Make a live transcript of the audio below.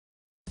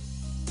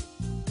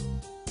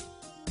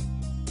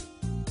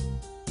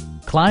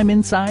Climb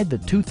inside the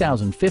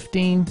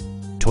 2015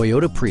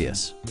 Toyota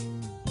Prius.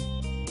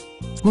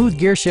 Smooth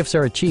gear shifts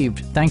are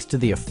achieved thanks to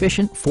the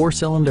efficient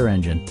 4-cylinder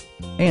engine.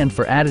 And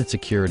for added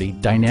security,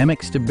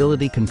 dynamic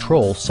stability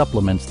control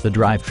supplements the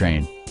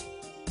drivetrain.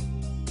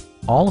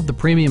 All of the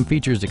premium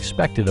features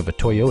expected of a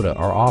Toyota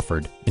are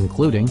offered,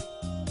 including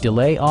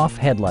delay-off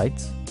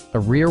headlights, a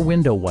rear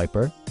window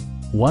wiper,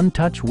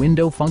 one-touch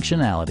window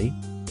functionality,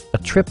 a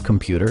trip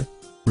computer,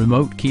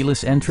 remote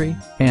keyless entry,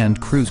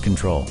 and cruise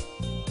control.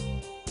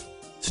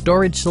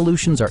 Storage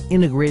solutions are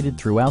integrated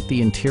throughout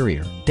the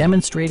interior,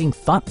 demonstrating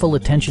thoughtful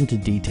attention to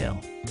detail.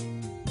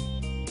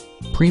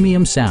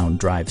 Premium sound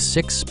drives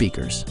 6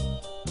 speakers,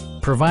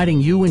 providing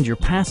you and your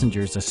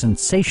passengers a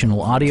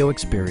sensational audio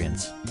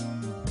experience.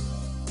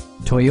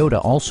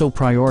 Toyota also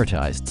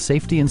prioritized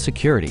safety and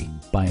security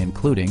by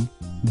including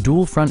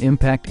dual front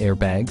impact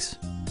airbags,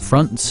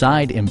 front and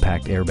side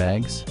impact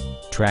airbags,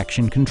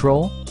 traction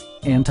control,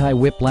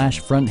 anti-whiplash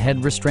front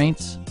head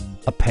restraints,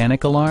 a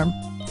panic alarm,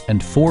 and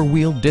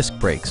 4-wheel disc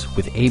brakes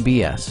with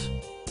ABS.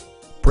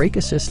 Brake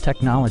Assist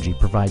technology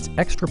provides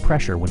extra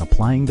pressure when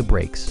applying the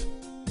brakes.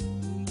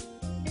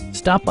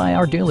 Stop by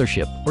our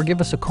dealership or give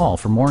us a call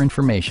for more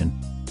information.